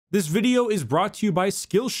This video is brought to you by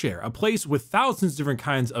Skillshare, a place with thousands of different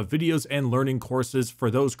kinds of videos and learning courses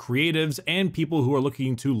for those creatives and people who are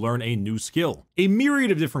looking to learn a new skill. A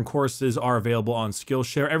myriad of different courses are available on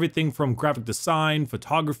Skillshare, everything from graphic design,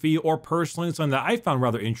 photography, or personally, something that I found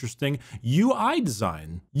rather interesting, UI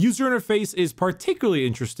design. User interface is particularly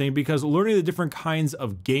interesting because learning the different kinds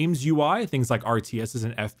of games UI, things like RTSs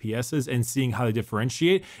and FPSs, and seeing how they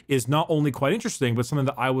differentiate is not only quite interesting, but something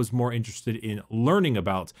that I was more interested in learning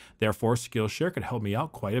about. Therefore, Skillshare could help me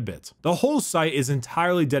out quite a bit. The whole site is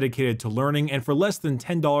entirely dedicated to learning, and for less than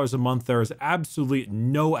 $10 a month, there is absolutely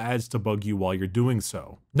no ads to bug you while you're doing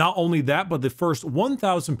so. Not only that, but the first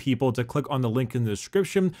 1,000 people to click on the link in the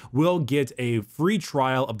description will get a free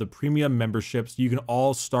trial of the premium membership so you can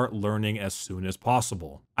all start learning as soon as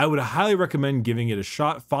possible. I would highly recommend giving it a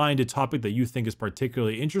shot. Find a topic that you think is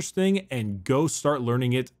particularly interesting and go start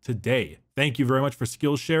learning it today. Thank you very much for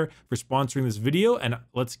Skillshare for sponsoring this video, and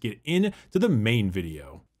let's get into the main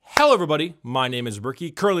video. Hello everybody, my name is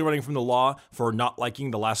Bricky, currently running from the law for not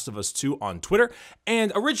liking The Last of Us 2 on Twitter,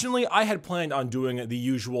 and originally I had planned on doing the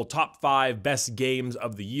usual top 5 best games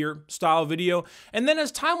of the year style video, and then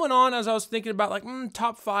as time went on, as I was thinking about like,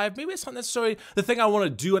 top 5, maybe it's not necessarily the thing I want to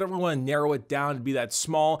do. I don't really want to narrow it down to be that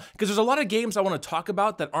small, because there's a lot of games I want to talk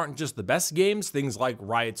about that aren't just the best games, things like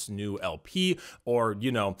Riot's new LP, or,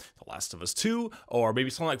 you know, The Last of Us 2, or maybe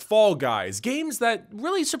something like Fall Guys, games that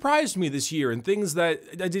really surprised me this year, and things that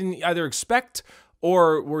I didn't either expect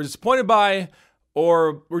or were disappointed by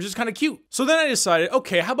or were just kind of cute. So then I decided,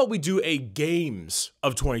 okay, how about we do a games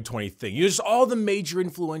of 2020 thing? You know, just all the major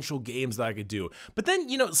influential games that I could do. But then,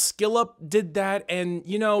 you know, SkillUp did that, and,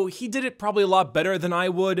 you know, he did it probably a lot better than I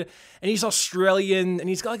would, and he's Australian, and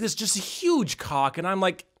he's got like this just huge cock, and I'm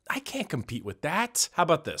like, I can't compete with that. How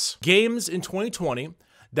about this? Games in 2020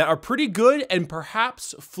 that are pretty good and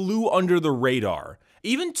perhaps flew under the radar.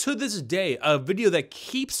 Even to this day, a video that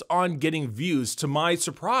keeps on getting views, to my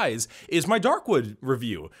surprise, is my Darkwood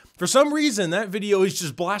review. For some reason, that video is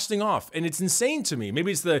just blasting off, and it's insane to me.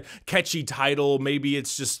 Maybe it's the catchy title, maybe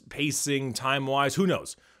it's just pacing, time-wise, who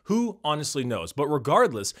knows? Who honestly knows? But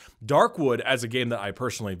regardless, Darkwood, as a game that I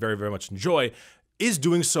personally very, very much enjoy, is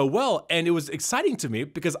doing so well, and it was exciting to me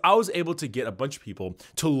because I was able to get a bunch of people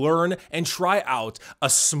to learn and try out a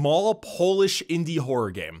small Polish indie horror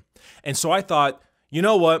game. And so I thought, you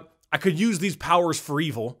know what? I could use these powers for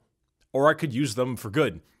evil, or I could use them for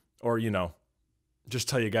good, or, you know, just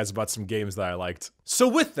tell you guys about some games that I liked. So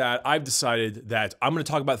with that, I've decided that I'm going to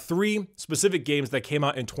talk about 3 specific games that came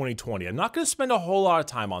out in 2020. I'm not going to spend a whole lot of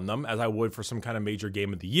time on them as I would for some kind of major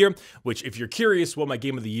game of the year, which if you're curious what my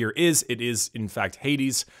game of the year is, it is in fact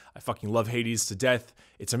Hades. I fucking love Hades to death.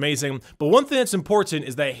 It's amazing. But one thing that's important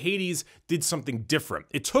is that Hades did something different.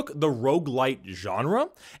 It took the roguelite genre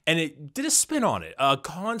and it did a spin on it. A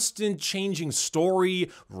constant changing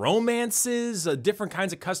story, romances, different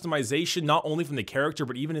kinds of customization, not only from the character,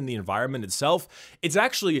 but even in the environment itself. It's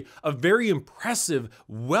actually a very impressive,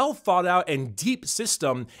 well thought out and deep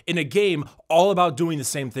system in a game all about doing the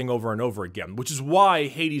same thing over and over again, which is why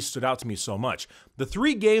Hades stood out to me so much. The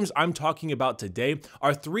 3 games I'm talking about today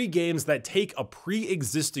are 3 games that take a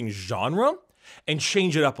pre-existing genre and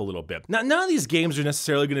change it up a little bit. Now, none of these games are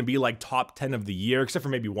necessarily going to be like top 10 of the year, except for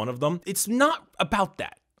maybe one of them. It's not about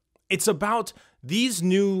that. It's about these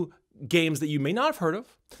new games that you may not have heard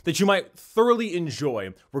of, that you might thoroughly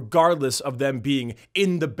enjoy, regardless of them being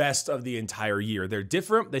in the best of the entire year. They're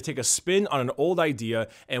different, they take a spin on an old idea,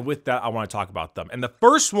 and with that, I want to talk about them. And the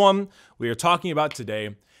first one we are talking about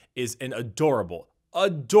today is an adorable,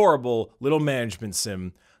 adorable little management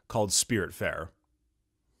sim called Spiritfarer.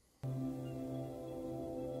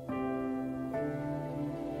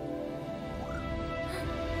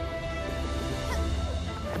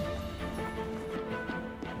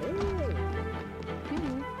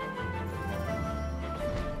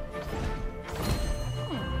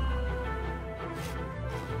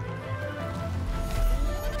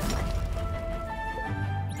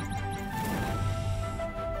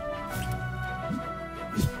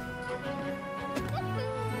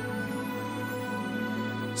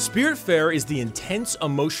 Spiritfarer is the intense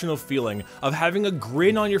emotional feeling of having a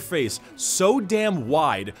grin on your face so damn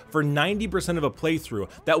wide for 90% of a playthrough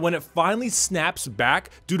that when it finally snaps back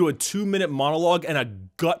due to a 2-minute monologue and a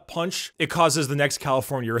gut punch, it causes the next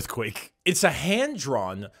California earthquake. It's a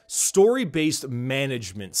hand-drawn, story-based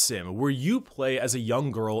management sim where you play as a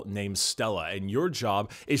young girl named Stella, and your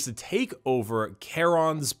job is to take over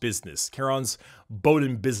Charon's business, Charon's boat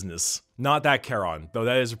and business. Not that Charon, though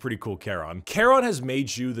that is a pretty cool Charon. Charon has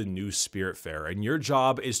made you the new Spiritfarer, and your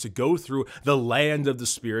job is to go through the land of the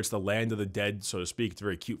spirits, the land of the dead, so to speak. It's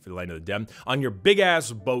very cute for the land of the dead, on your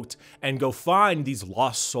big-ass boat, and go find these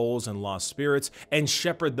lost souls and lost spirits and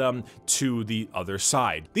shepherd them to the other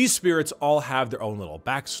side. These spirits all have their own little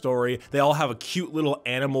backstory. They all have a cute little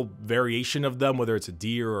animal variation of them, whether it's a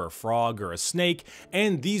deer or a frog or a snake,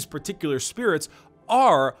 and these particular spirits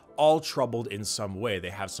are all troubled in some way.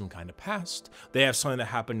 They have some kind of past. They have something that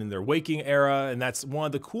happened in their waking era, and that's one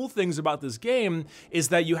of the cool things about this game is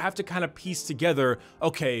that you have to kind of piece together,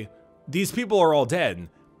 okay, these people are all dead.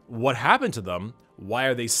 What happened to them? Why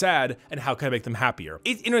are they sad? And how can I make them happier?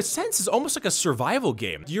 It, in a sense, is almost like a survival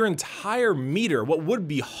game. Your entire meter, what would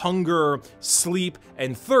be hunger, sleep,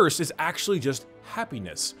 and thirst, is actually just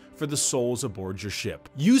happiness for the souls aboard your ship.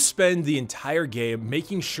 You spend the entire game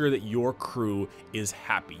making sure that your crew is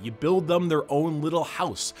happy. You build them their own little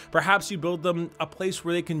house. Perhaps you build them a place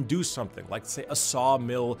where they can do something, like say a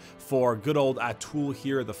sawmill for good old Atul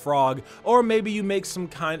here, the frog, or maybe you make some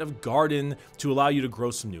kind of garden to allow you to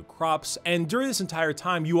grow some new crops. And during this entire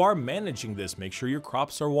time, you are managing this. Make sure your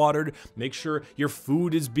crops are watered, make sure your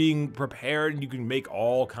food is being prepared, and you can make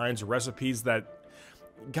all kinds of recipes that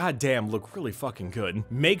goddamn look really fucking good.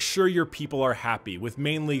 Make sure your people are happy with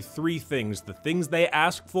mainly 3 things. The things they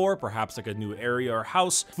ask for, perhaps like a new area or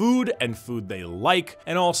house, food and food they like,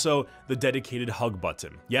 and also the dedicated hug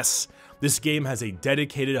button. Yes, this game has a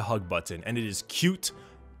dedicated hug button, and it is cute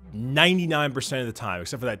 99% of the time,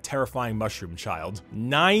 except for that terrifying mushroom child.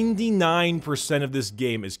 99% of this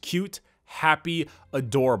game is cute, happy,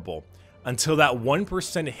 adorable, until that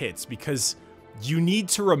 1% hits, because you need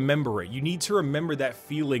to remember it. You need to remember that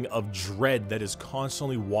feeling of dread that is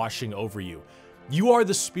constantly washing over you. You are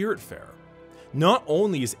the Spiritfarer. Not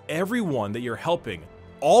only is everyone that you're helping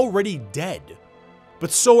already dead,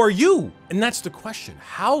 but so are you. And that's the question.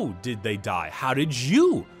 How did they die? How did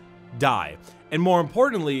you die? And more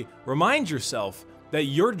importantly, remind yourself that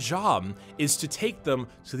your job is to take them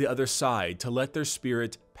to the other side, to let their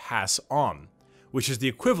spirit pass on, which is the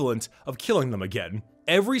equivalent of killing them again.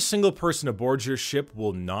 Every single person aboard your ship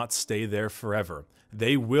will not stay there forever.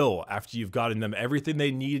 They will, after you've gotten them everything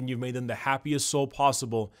they need and you've made them the happiest soul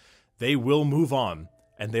possible, they will move on,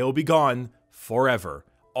 and they will be gone forever.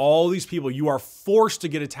 All these people you are forced to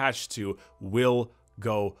get attached to will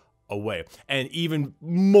go away. And even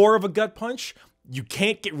more of a gut punch, you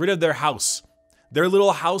can't get rid of their house. Their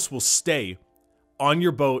little house will stay on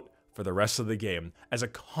your boat for the rest of the game as a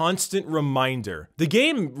constant reminder. The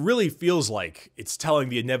game really feels like it's telling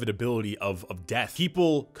the inevitability of death.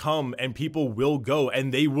 People come and people will go,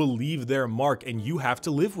 and they will leave their mark, and you have to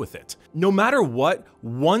live with it. No matter what,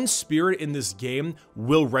 one spirit in this game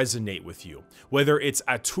will resonate with you. Whether it's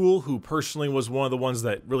Atul, who personally was one of the ones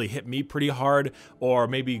that really hit me pretty hard, or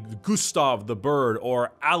maybe Gustav the bird,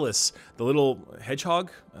 or Alice the little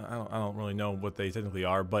hedgehog. I don't really know what they technically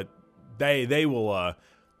are, but they will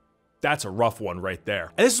that's a rough one right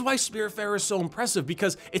there. And this is why Spiritfarer is so impressive,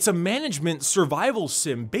 because it's a management survival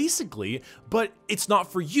sim, basically, but it's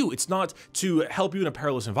not for you. It's not to help you in a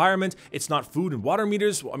perilous environment. It's not food and water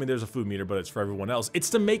meters. Well, I mean, there's a food meter, but it's for everyone else. It's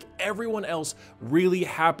to make everyone else really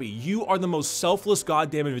happy. You are the most selfless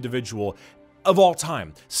goddamn individual of all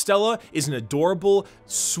time. Stella is an adorable,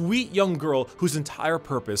 sweet young girl whose entire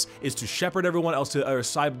purpose is to shepherd everyone else to the other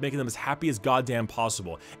side, making them as happy as goddamn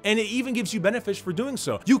possible. And it even gives you benefits for doing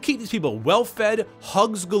so. You keep these people well-fed,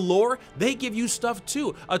 hugs galore, they give you stuff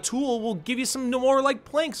too. A tool will give you some more like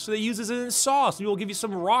planks, so they use this in sauce. He will give you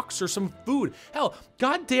some rocks or some food. Hell,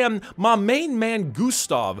 goddamn, my main man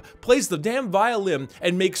Gustav plays the damn violin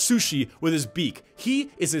and makes sushi with his beak.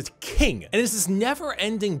 He is a king, and it's this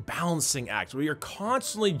never-ending balancing act where you're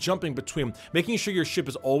constantly jumping between making sure your ship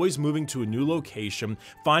is always moving to a new location,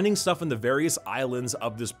 finding stuff in the various islands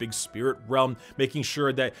of this big spirit realm, making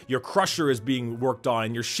sure that your crusher is being worked on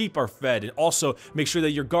and your sheep are fed, and also make sure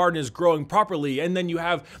that your garden is growing properly, and then you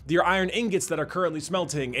have your iron ingots that are currently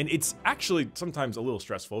smelting, and it's actually sometimes a little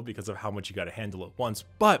stressful because of how much you gotta handle at once,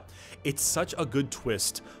 but it's such a good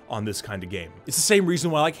twist on this kind of game. It's the same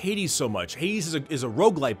reason why I like Hades so much. Hades is a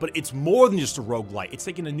roguelite, but it's more than just a roguelite. It's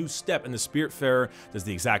taking a new step, and the Spiritfarer does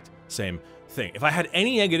the exact same thing. If I had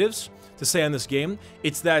any negatives to say on this game,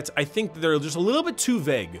 it's that I think that they're just a little bit too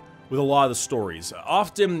vague with a lot of the stories.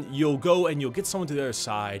 Often you'll go and you'll get someone to the other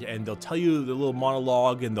side and they'll tell you their little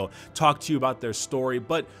monologue and they'll talk to you about their story,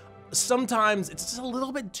 but sometimes it's just a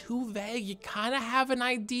little bit too vague. You kind of have an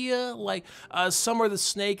idea, like Summer the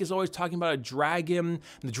Snake is always talking about a dragon, and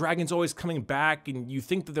the dragon's always coming back, and you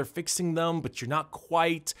think that they're fixing them, but you're not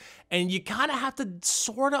quite, and you kind of have to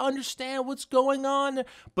sort of understand what's going on,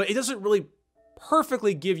 but it doesn't really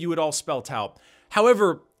perfectly give you it all spelt out.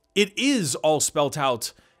 However, it is all spelt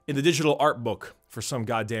out in the digital art book for some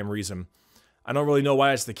goddamn reason. I don't really know why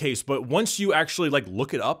that's the case, but once you actually like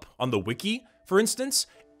look it up on the wiki, for instance,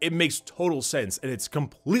 it makes total sense and it's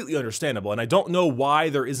completely understandable. And I don't know why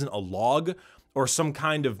there isn't a log or some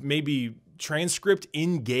kind of maybe transcript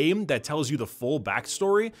in game that tells you the full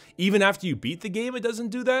backstory. Even after you beat the game, it doesn't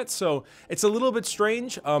do that. So it's a little bit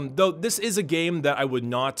strange. Though this is a game that I would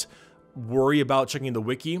not worry about checking the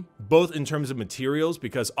wiki, both in terms of materials,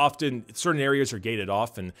 because often certain areas are gated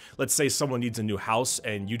off, and let's say someone needs a new house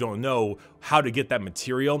and you don't know how to get that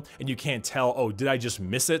material and you can't tell, oh, did I just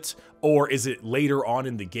miss it, or is it later on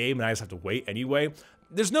in the game and I just have to wait anyway.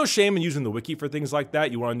 There's no shame in using the wiki for things like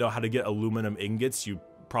that. You want to know how to get aluminum ingots, you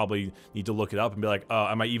probably need to look it up and be like,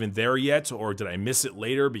 am I even there yet, or did I miss it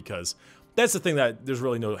later? Because that's the thing that there's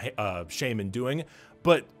really no shame in doing.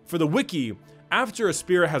 But for the wiki, after a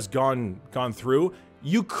spirit has gone through,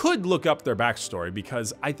 you could look up their backstory,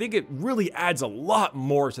 because I think it really adds a lot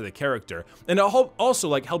more to the character. And it also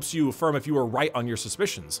like helps you affirm if you were right on your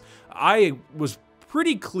suspicions. I was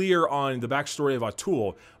pretty clear on the backstory of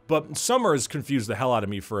Atul, but Summers confused the hell out of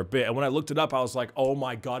me for a bit, and when I looked it up, I was like, oh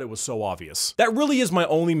my god, it was so obvious. That really is my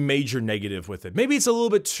only major negative with it. Maybe it's a little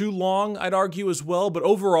bit too long, I'd argue as well, but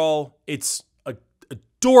overall, it's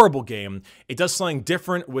adorable game. It does something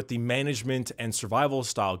different with the management and survival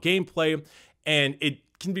style gameplay, and it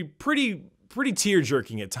can be pretty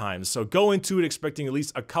tear-jerking at times, so go into it expecting at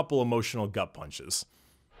least a couple emotional gut punches.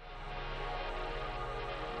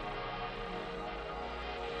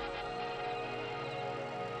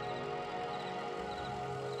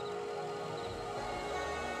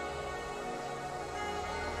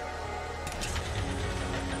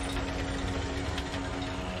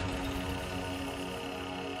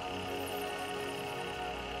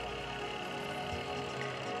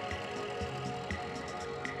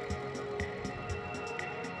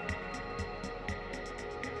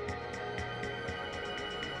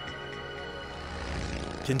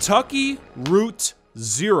 Kentucky Route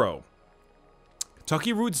Zero.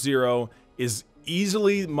 Kentucky Route Zero is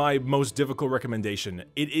easily my most difficult recommendation.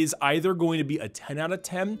 It is either going to be a 10 out of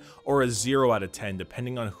 10 or a 0 out of 10,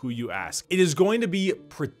 depending on who you ask. It is going to be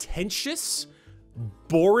pretentious,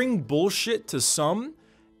 boring bullshit to some,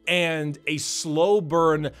 and a slow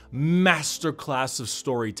burn masterclass of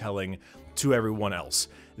storytelling to everyone else.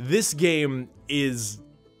 This game is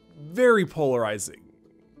very polarizing,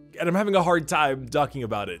 and I'm having a hard time talking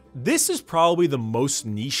about it. This is probably the most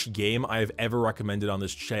niche game I have ever recommended on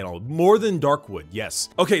this channel, more than Darkwood, yes.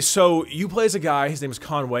 Okay, so you play as a guy, his name is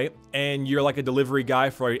Conway, and you're like a delivery guy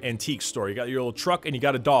for an antique store. You got your little truck and you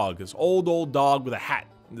got a dog, this old dog with a hat,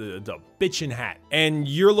 the bitchin' hat. And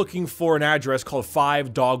you're looking for an address called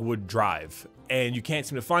 5 Dogwood Drive, and you can't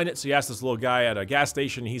seem to find it, so you ask this little guy at a gas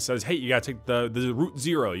station, and he says, hey, you gotta take the Route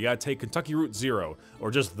Zero, you gotta take Kentucky Route Zero,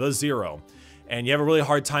 or just the Zero. And you have a really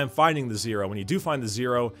hard time finding the Zero. When you do find the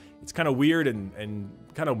Zero, it's kind of weird and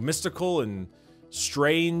kind of mystical and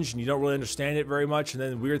strange, and you don't really understand it very much, and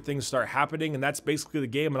then weird things start happening, and that's basically the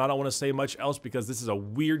game, and I don't want to say much else because this is a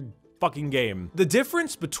weird fucking game. The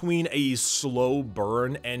difference between a slow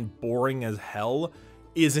burn and boring as hell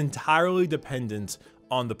is entirely dependent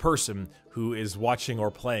on the person who is watching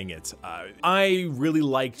or playing it. I really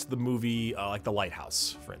liked the movie, like The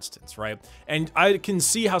Lighthouse, for instance, right? And I can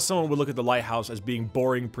see how someone would look at The Lighthouse as being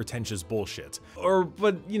boring, pretentious bullshit.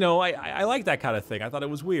 But you know, I like that kind of thing. I thought it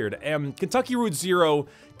was weird. And Kentucky Route Zero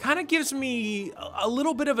kind of gives me a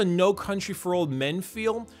little bit of a No Country for Old Men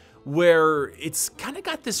feel, where it's kind of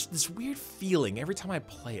got this weird feeling every time I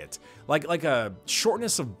play it, like a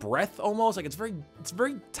shortness of breath almost. Like it's very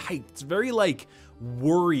tight. It's very like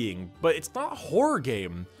worrying, but it's not a horror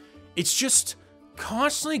game. It's just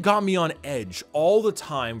constantly got me on edge all the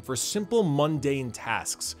time for simple mundane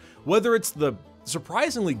tasks, whether it's the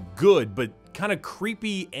surprisingly good but kind of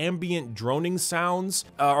creepy ambient droning sounds,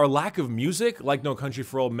 or lack of music. Like No Country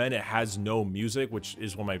for Old Men, it has no music, which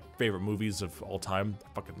is one of my favorite movies of all time.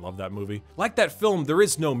 I fucking love that movie. Like that film, there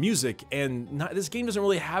is no music, and this game doesn't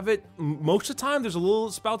really have it. Most of the time, there's a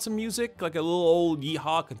little spouts of music, like a little old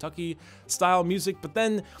yeehaw Kentucky style music, but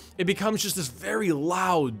then it becomes just this very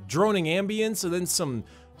loud droning ambience, and then some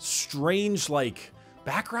strange like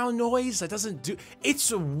background noise that doesn't do.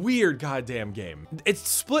 It's a weird goddamn game. It's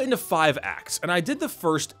split into 5 acts, and I did the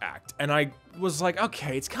first act, and I was like,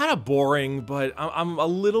 okay, it's kind of boring, but I'm a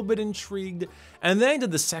little bit intrigued. And then I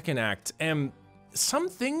did the second act, and some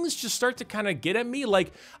things just start to kind of get at me.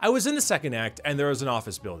 Like, I was in the second act, and there was an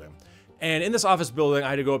office building. And in this office building, I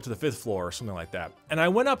had to go up to the 5th floor or something like that. And I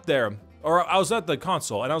went up there, or I was at the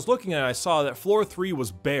console, and I was looking at it, and I saw that floor 3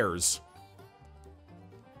 was bears.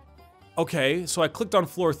 Okay, so I clicked on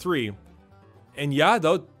floor 3, and yeah,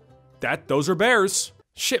 those are bears.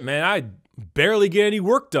 Shit, man, I barely get any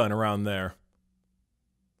work done around there.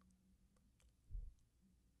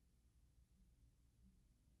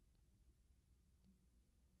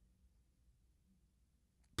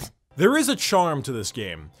 There is a charm to this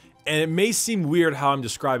game, and it may seem weird how I'm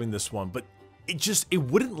describing this one, but it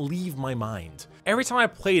wouldn't leave my mind. Every time I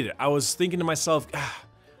played it, I was thinking to myself,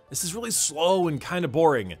 this is really slow and kind of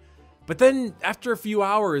boring. But then, after a few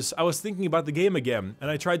hours, I was thinking about the game again, and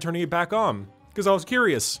I tried turning it back on, because I was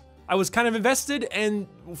curious. I was kind of invested and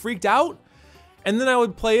freaked out, and then I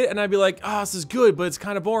would play it, and I'd be like, this is good, but it's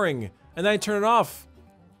kind of boring. And then I'd turn it off,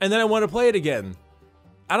 and then I want to play it again.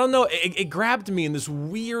 I don't know, it grabbed me in this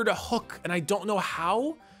weird hook, and I don't know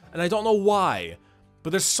how, and I don't know why, but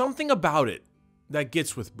there's something about it that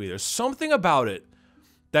gets with me. There's something about it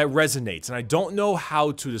that resonates, and I don't know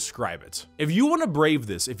how to describe it. If you want to brave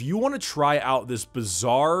this, if you want to try out this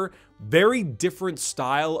bizarre, very different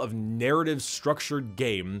style of narrative structured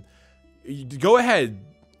game, go ahead.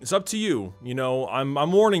 It's up to you. You know,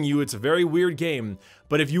 I'm warning you, it's a very weird game,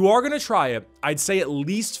 but if you are going to try it, I'd say at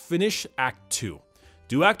least finish Act 2.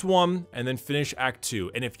 Do Act 1 and then finish Act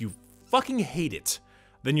 2, and if you fucking hate it,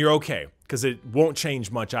 then you're okay, because it won't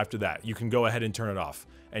change much after that. You can go ahead and turn it off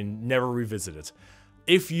and never revisit it.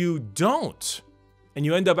 If you don't, and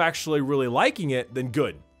you end up actually really liking it, then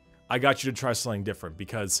good. I got you to try something different,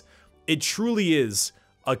 because it truly is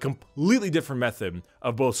a completely different method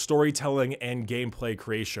of both storytelling and gameplay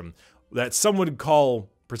creation that some would call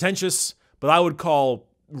pretentious, but I would call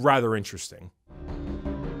rather interesting.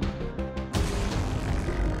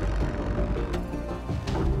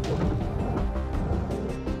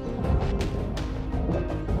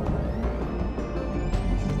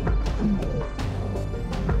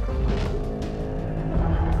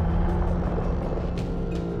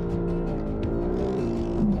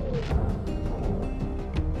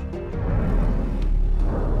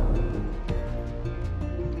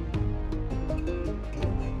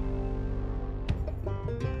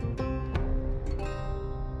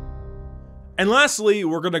 And lastly,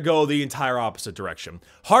 we're gonna go the entire opposite direction.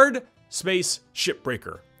 Hard space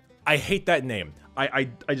Shipbreaker. I hate that name. I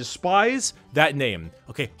despise that name.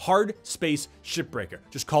 Okay, hard space Shipbreaker.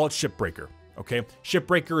 Just call it Shipbreaker. Okay,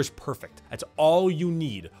 Shipbreaker is perfect. That's all you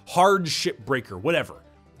need. Hard Shipbreaker, whatever.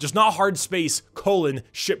 Just not hard space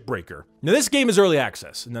Shipbreaker. Now this game is early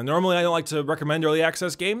access. Now normally I don't like to recommend early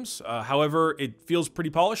access games. However, it feels pretty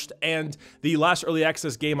polished, and the last early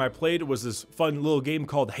access game I played was this fun little game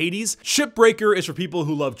called Hades. Shipbreaker is for people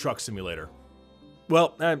who love Truck Simulator.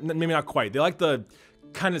 Well, maybe not quite. They like the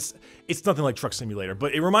kind of, it's nothing like Truck Simulator,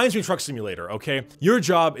 but it reminds me of Truck Simulator, okay? Your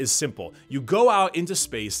job is simple. You go out into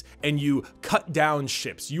space and you cut down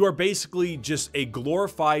ships. You are basically just a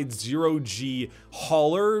glorified 0G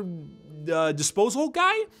hauler disposal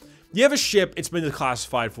guy. You have a ship, it's been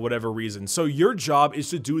declassified for whatever reason, so your job is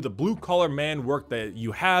to do the blue-collar man work that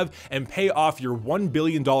you have and pay off your $1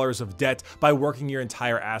 billion of debt by working your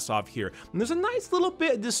entire ass off here. And there's a nice little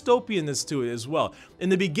bit of dystopianness to it as well. In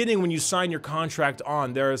the beginning, when you sign your contract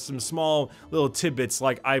on, there are some small little tidbits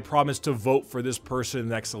like, I promise to vote for this person in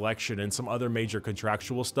the next election, and some other major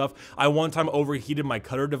contractual stuff. I one time overheated my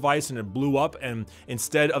cutter device and it blew up, and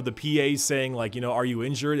instead of the PA saying like, you know, are you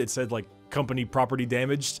injured? It said like, company property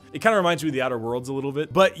damaged. It kind of reminds me of the Outer Worlds a little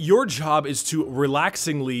bit. But your job is to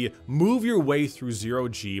relaxingly move your way through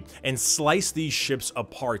 0G and slice these ships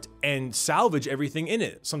apart and salvage everything in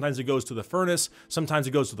it. Sometimes it goes to the furnace, sometimes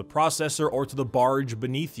it goes to the processor or to the barge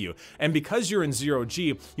beneath you. And because you're in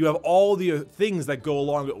 0G, you have all the things that go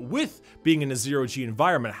along with being in a 0G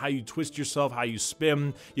environment. How you twist yourself, how you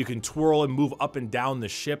spin, you can twirl and move up and down the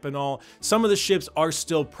ship and all. Some of the ships are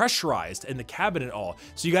still pressurized in the cabin and all.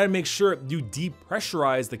 So you gotta make sure you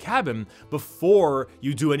depressurize the cabin before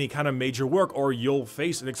you do any kind of major work, or you'll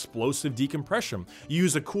face an explosive decompression. You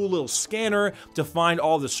use a cool little scanner to find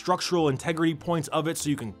all the structural integrity points of it so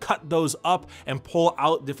you can cut those up and pull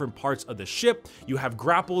out different parts of the ship. You have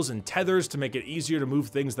grapples and tethers to make it easier to move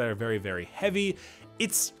things that are very, very heavy.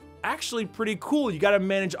 It's actually pretty cool. You gotta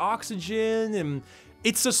manage oxygen, and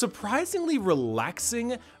it's a surprisingly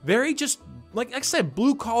relaxing, very just, like I said,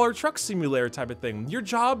 blue-collar truck simulator type of thing. Your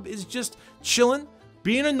job is just chilling,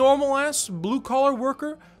 being a normal-ass blue-collar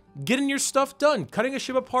worker, getting your stuff done, cutting a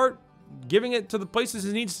ship apart, giving it to the places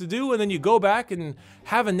it needs to do, and then you go back and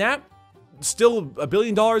have a nap, still $1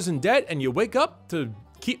 billion in debt, and you wake up to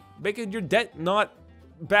keep making your debt not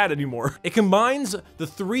bad anymore. It combines the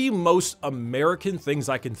 3 most American things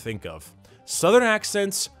I can think of: Southern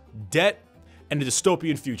accents, debt, and a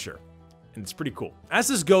dystopian future. And it's pretty cool. As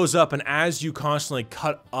this goes up and as you constantly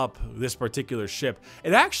cut up this particular ship,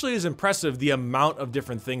 it actually is impressive the amount of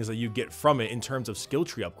different things that you get from it in terms of skill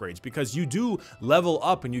tree upgrades, because you do level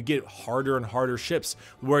up and you get harder and harder ships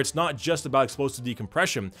where it's not just about explosive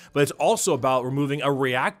decompression, but it's also about removing a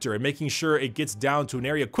reactor and making sure it gets down to an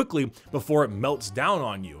area quickly before it melts down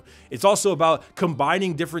on you. It's also about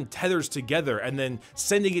combining different tethers together and then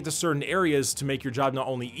sending it to certain areas to make your job not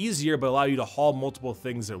only easier, but allow you to haul multiple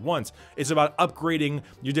things at once. It's about upgrading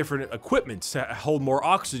your different equipment to hold more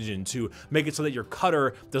oxygen, to make it so that your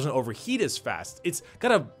cutter doesn't overheat as fast. It's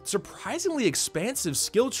got a surprisingly expansive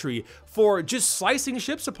skill tree for just slicing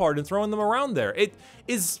ships apart and throwing them around there. It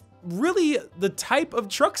is really the type of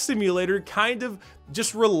truck simulator, kind of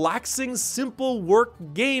just relaxing, simple work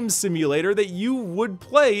game simulator that you would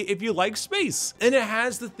play if you like space. And it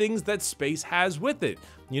has the things that space has with it.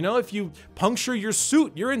 You know, if you puncture your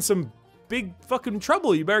suit, you're in some big fucking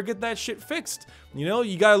trouble. You better get that shit fixed. You know,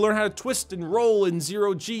 you gotta learn how to twist and roll in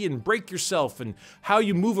 0G and break yourself, and how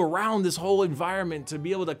you move around this whole environment to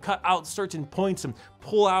be able to cut out certain points and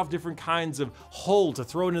pull out different kinds of hull to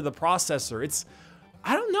throw into the processor. It's,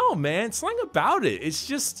 I don't know, man, something about it. It's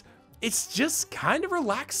just kind of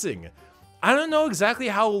relaxing. I don't know exactly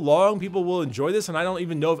how long people will enjoy this, and I don't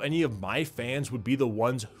even know if any of my fans would be the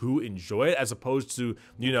ones who enjoy it, as opposed to,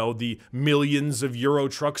 you know, the millions of Euro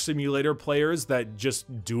Truck Simulator players that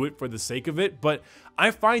just do it for the sake of it. But I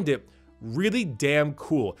find it really damn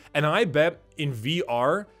cool, and I bet in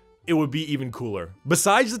VR it would be even cooler.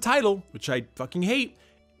 Besides the title, which I fucking hate,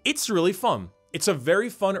 it's really fun. It's a very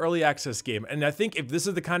fun early access game, and I think if this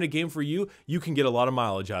is the kind of game for you, you can get a lot of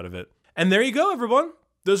mileage out of it. And there you go, everyone.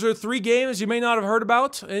 Those are 3 games you may not have heard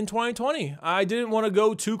about in 2020. I didn't want to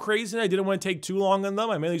go too crazy. I didn't want to take too long on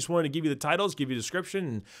them. I mainly just wanted to give you the titles, give you a description,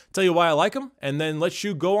 and tell you why I like them, and then let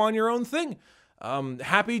you go on your own thing.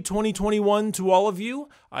 Happy 2021 to all of you.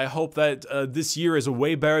 I hope that this year is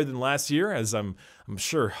way better than last year, as I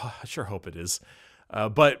sure hope it is.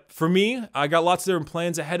 But for me, I got lots of different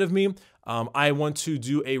plans ahead of me. I want to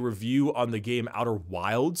do a review on the game Outer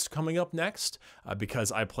Wilds coming up next,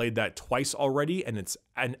 because I played that twice already and it's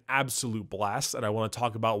an absolute blast, and I want to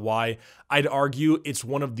talk about why I'd argue it's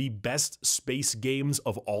one of the best space games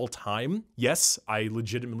of all time. Yes, I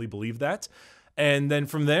legitimately believe that. And then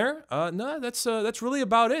from there, no, that's really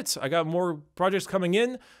about it. I got more projects coming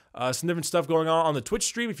in, some different stuff going on the Twitch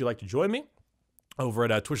stream if you'd like to join me over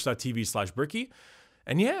at twitch.tv/Bricky.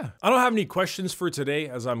 And yeah, I don't have any questions for today,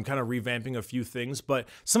 as I'm kind of revamping a few things, but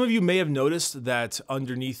some of you may have noticed that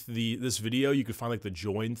underneath this video, you could find like the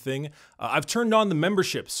join thing. I've turned on the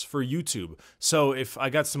memberships for YouTube. So if I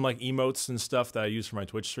got some like emotes and stuff that I use for my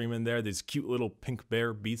Twitch stream in there, these cute little pink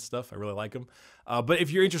bear beat stuff, I really like them. But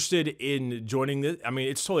if you're interested in joining this, I mean,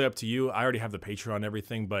 it's totally up to you. I already have the Patreon and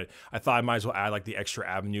everything, but I thought I might as well add like the extra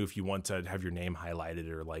avenue if you want to have your name highlighted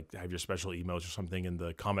or like have your special emails or something in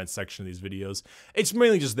the comments section of these videos. It's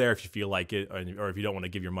mainly just there if you feel like it, or if you don't want to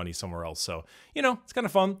give your money somewhere else. So, you know, it's kind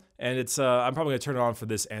of fun. And it's, I'm probably gonna turn it on for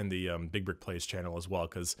this and the Big Brick Plays channel as well,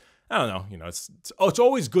 because I don't know, you know, it's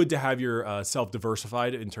always good to have your self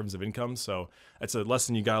diversified in terms of income. So that's a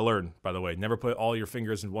lesson you gotta learn, by the way. Never put all your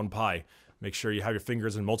fingers in one pie. Make sure you have your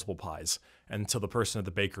fingers in multiple pies until the person at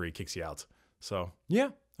the bakery kicks you out. So yeah,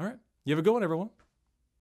 all right. You have a good one, everyone.